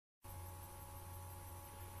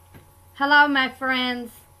Hello, my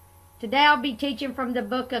friends. Today I'll be teaching from the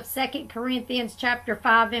book of 2 Corinthians chapter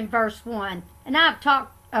 5 and verse 1. And I've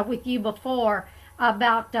talked with you before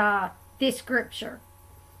about this scripture.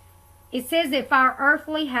 It says, if our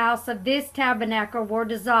earthly house of this tabernacle were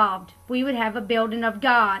dissolved, we would have a building of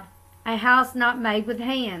God, a house not made with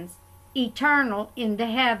hands, eternal in the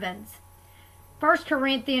heavens. 1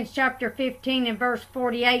 Corinthians chapter 15 and verse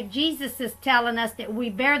 48, Jesus is telling us that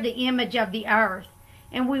we bear the image of the earth,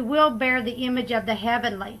 and we will bear the image of the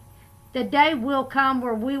heavenly. The day will come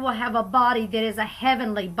where we will have a body that is a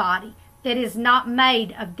heavenly body, that is not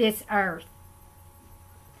made of this earth.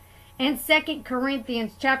 In 2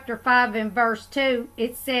 Corinthians chapter 5 and verse 2,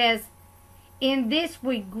 it says, in this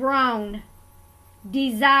we groan,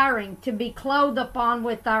 desiring to be clothed upon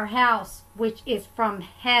with our house, which is from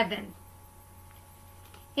heaven.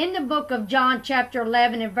 In the book of John chapter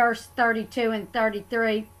 11 and verse 32 and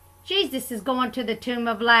 33, Jesus is going to the tomb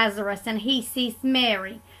of Lazarus, and he sees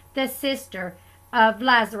Mary, the sister of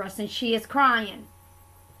Lazarus, and she is crying.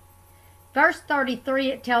 Verse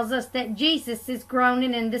 33, it tells us that Jesus is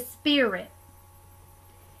groaning in the spirit.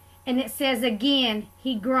 And it says again,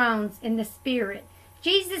 he groans in the spirit.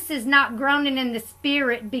 Jesus is not groaning in the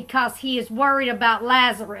spirit because he is worried about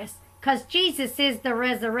Lazarus, because Jesus is the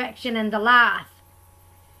resurrection and the life.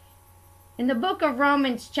 In the book of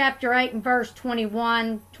Romans chapter 8 and verse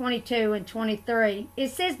 21, 22, and 23, it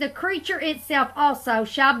says, the creature itself also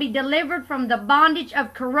shall be delivered from the bondage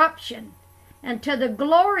of corruption unto the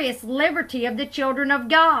glorious liberty of the children of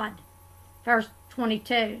God. Verse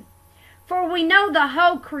 22, for we know the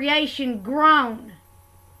whole creation groan.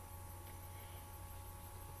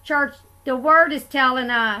 Church, the word is telling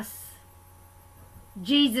us,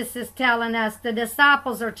 Jesus is telling us, the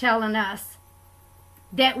disciples are telling us,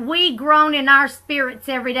 that we groan in our spirits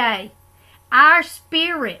every day. Our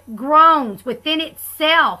spirit groans within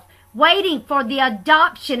itself, waiting for the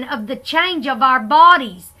adoption of the change of our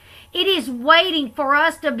bodies. It is waiting for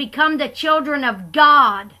us to become the children of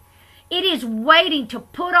God. It is waiting to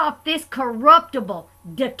put off this corruptible,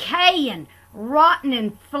 decaying,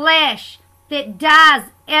 rotten flesh that dies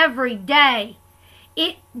every day.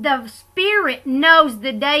 The spirit knows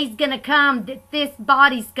the day's going to come that this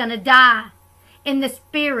body's going to die. And the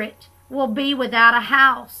spirit will be without a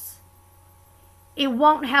house. It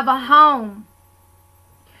won't have a home.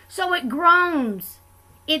 So it groans.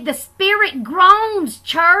 The spirit groans,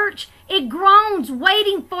 church. It groans,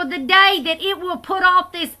 waiting for the day that it will put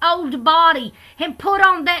off this old body and put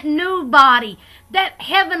on that new body, that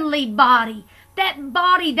heavenly body,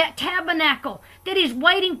 that tabernacle that is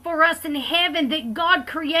waiting for us in heaven that God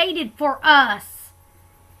created for us.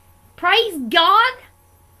 Praise God.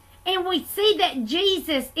 And we see that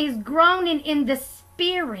Jesus is groaning in the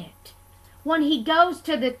spirit when he goes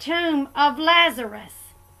to the tomb of Lazarus.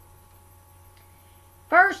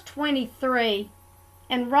 Verse 23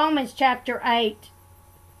 in Romans chapter 8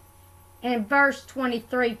 and verse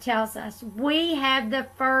 23 tells us, we have the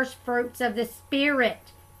first fruits of the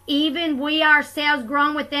Spirit. Even we ourselves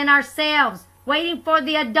groan within ourselves, waiting for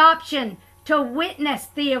the adoption to witness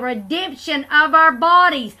the redemption of our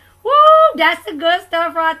bodies. Woo! That's the good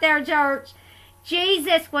stuff right there, church.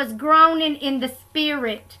 Jesus was groaning in the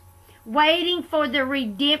spirit, waiting for the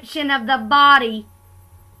redemption of the body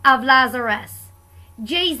of Lazarus.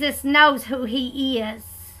 Jesus knows who he is.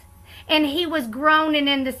 And he was groaning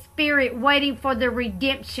in the spirit, waiting for the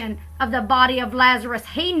redemption of the body of Lazarus.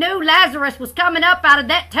 He knew Lazarus was coming up out of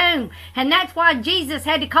that tomb. And that's why Jesus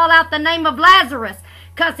had to call out the name of Lazarus.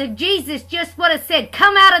 Because if Jesus just would have said,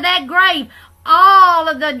 come out of that grave, all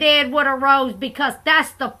of the dead would have rose, because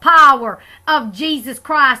that's the power of Jesus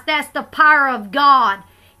Christ. That's the power of God.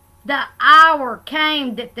 The hour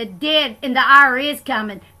came that the dead, and the hour is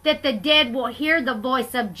coming, that the dead will hear the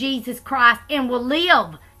voice of Jesus Christ and will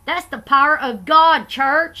live. That's the power of God,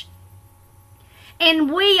 church.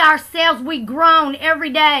 And we ourselves, we groan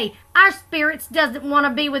every day. Our spirits doesn't want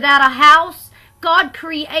to be without a house. God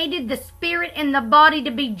created the spirit and the body to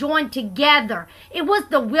be joined together. It was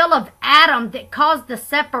the will of Adam that caused the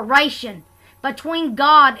separation between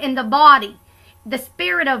God and the body, the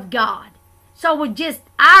Spirit of God. So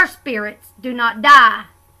our spirits do not die,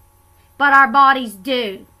 but our bodies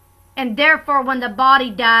do. And therefore, when the body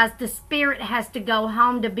dies, the spirit has to go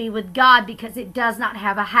home to be with God, because it does not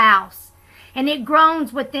have a house. And it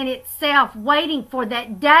groans within itself, waiting for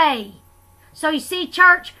that day. So you see,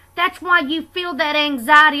 church, That's why you feel that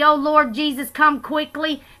anxiety. Oh, Lord Jesus, come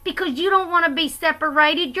quickly. Because you don't want to be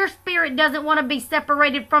separated. Your spirit doesn't want to be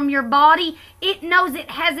separated from your body. It knows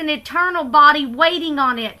it has an eternal body waiting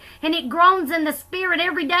on it. And it groans in the spirit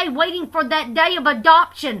every day, waiting for that day of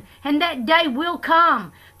adoption. And that day will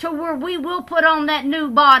come to where we will put on that new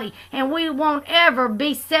body. And we won't ever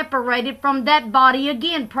be separated from that body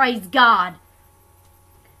again. Praise God.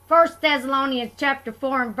 1 Thessalonians chapter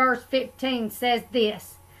 4 and verse 15 says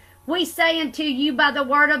this. We say unto you by the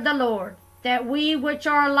word of the Lord, that we which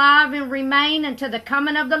are alive and remain unto the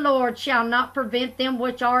coming of the Lord shall not prevent them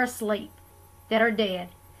which are asleep, that are dead.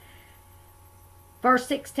 Verse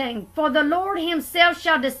 16, for the Lord himself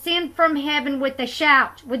shall descend from heaven with a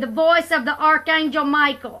shout, with the voice of the archangel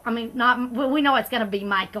Michael. We know it's going to be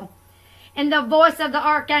Michael. And the voice of the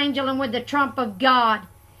archangel, and with the trump of God.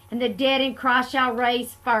 And the dead in Christ shall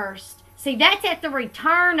rise first. See, that's at the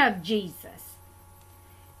return of Jesus.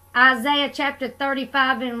 Isaiah chapter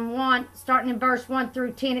 35 and 1, starting in verse 1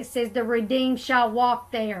 through 10, it says, the redeemed shall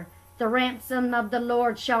walk there. The ransom of the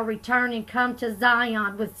Lord shall return and come to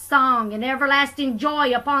Zion with song and everlasting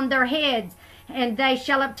joy upon their heads, and they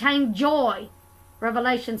shall obtain joy.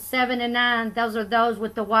 Revelation 7 and 9, those are those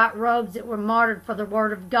with the white robes that were martyred for the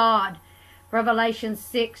word of God. Revelation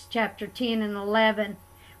 6, chapter 10 and 11.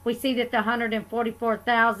 We see that the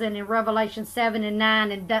 144,000 in Revelation 7 and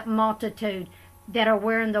 9, and that multitude that are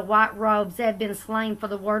wearing the white robes have been slain for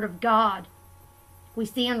the word of God. We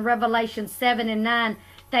see in Revelation 7 and 9,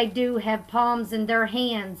 they do have palms in their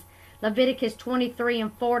hands. Leviticus 23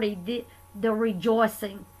 and 40, the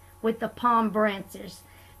rejoicing with the palm branches.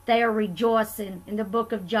 They are rejoicing. In the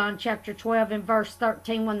book of John chapter 12 and verse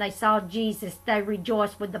 13, when they saw Jesus, they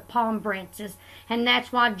rejoiced with the palm branches. And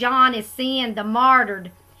that's why John is seeing the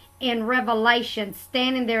martyred in Revelation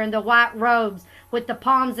standing there in the white robes with the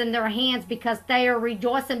palms in their hands, because they are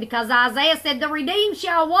rejoicing, because Isaiah said the redeemed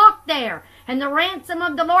shall walk there, and the ransom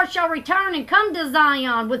of the Lord shall return and come to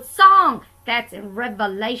Zion with song. That's in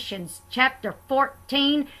Revelation chapter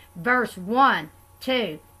 14 verse 1,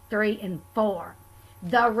 2, 3, and 4.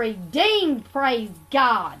 The redeemed, praise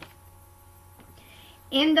God.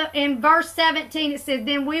 In verse 17 it says,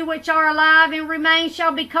 then we which are alive and remain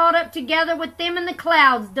shall be caught up together with them in the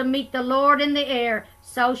clouds to meet the Lord in the air.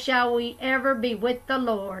 So shall we ever be with the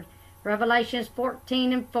Lord. Revelations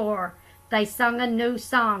 14 and 4. They sung a new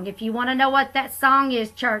song. If you want to know what that song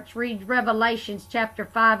is, church, read Revelations chapter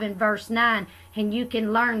 5 and verse 9, and you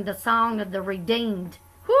can learn the song of the redeemed.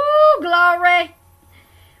 Whoo, glory!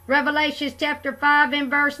 Revelations chapter 5 and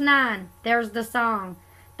verse 9. There's the song.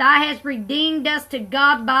 Thou hast redeemed us to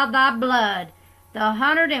God by thy blood. The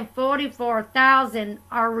 144,000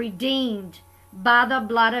 are redeemed by the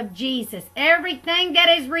blood of Jesus. Everything that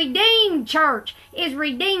is redeemed, church, is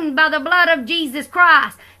redeemed by the blood of Jesus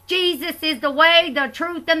Christ. Jesus is the way, the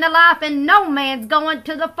truth, and the life, and no man's going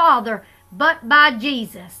to the Father but by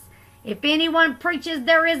Jesus. If anyone preaches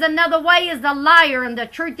there is another way, is a liar, and the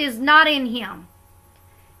truth is not in him.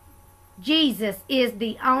 Jesus is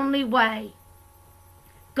the only way.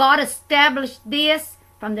 God established this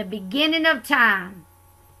from the beginning of time,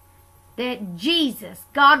 that Jesus,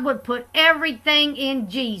 God would put everything in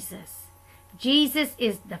Jesus. Jesus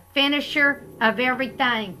is the finisher of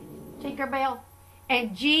everything. Tinkerbell.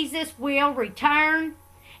 And Jesus will return,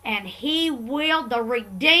 and he will, the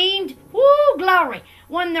redeemed, woo, glory.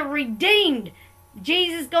 When the redeemed,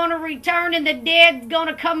 Jesus is going to return, and the dead's going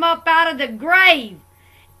to come up out of the grave.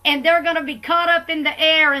 And they're going to be caught up in the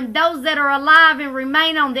air, and those that are alive and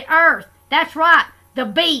remain on the earth. That's right, the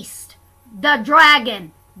beast, the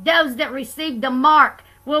dragon, those that receive the mark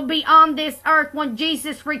will be on this earth when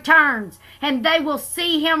Jesus returns, and they will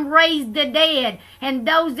see him raise the dead. And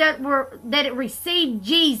those that received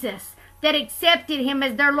Jesus, that accepted him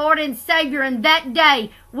as their Lord and Savior in that day,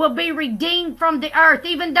 will be redeemed from the earth.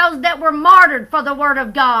 Even those that were martyred for the word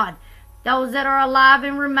of God. Those that are alive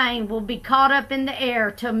and remain will be caught up in the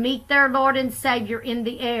air to meet their Lord and Savior in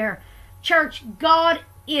the air. Church, God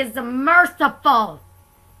is merciful.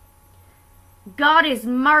 God is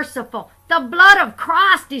merciful. The blood of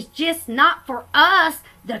Christ is just not for us,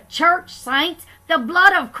 the church saints. The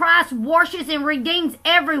blood of Christ washes and redeems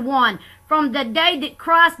everyone from the day that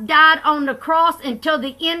Christ died on the cross until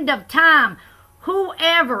the end of time.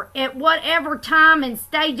 Whoever, at whatever time and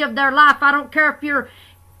stage of their life, I don't care if you're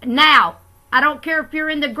now, I don't care if you're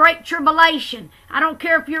in the great tribulation, I don't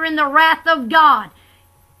care if you're in the wrath of God.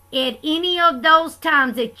 At any of those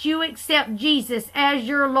times that you accept Jesus as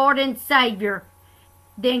your Lord and Savior,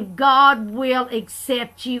 then God will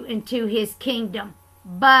accept you into his kingdom.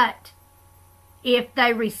 But if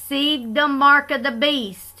they receive the mark of the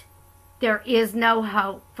beast, there is no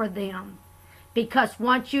hope for them. Because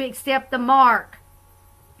once you accept the mark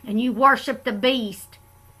and you worship the beast,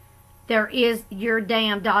 you're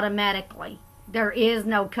damned automatically. There is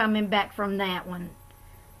no coming back from that one.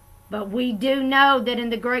 But we do know that in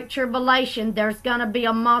the Great Tribulation, there's going to be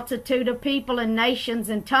a multitude of people and nations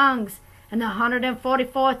and tongues, and the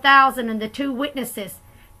 144,000 and the 2 witnesses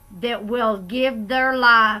that will give their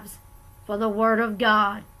lives for the Word of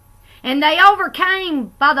God. And they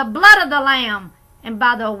overcame by the blood of the Lamb and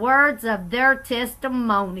by the words of their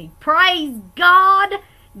testimony. Praise God.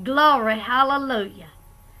 Glory. Hallelujah.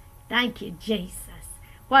 Thank you, Jesus.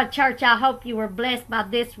 Well, church, I hope you were blessed by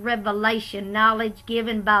this revelation knowledge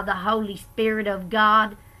given by the Holy Spirit of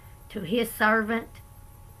God to His servant.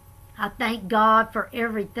 I thank God for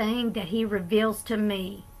everything that He reveals to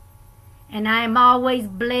me. And I am always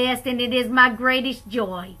blessed, and it is my greatest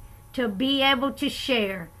joy to be able to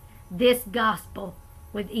share this gospel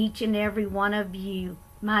with each and every one of you,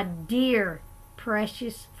 my dear,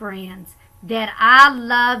 precious friends that I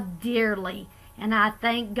love dearly. And I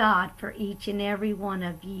thank God for each and every one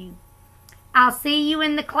of you. I'll see you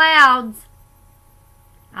in the clouds.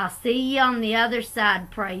 I'll see you on the other side,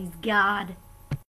 praise God.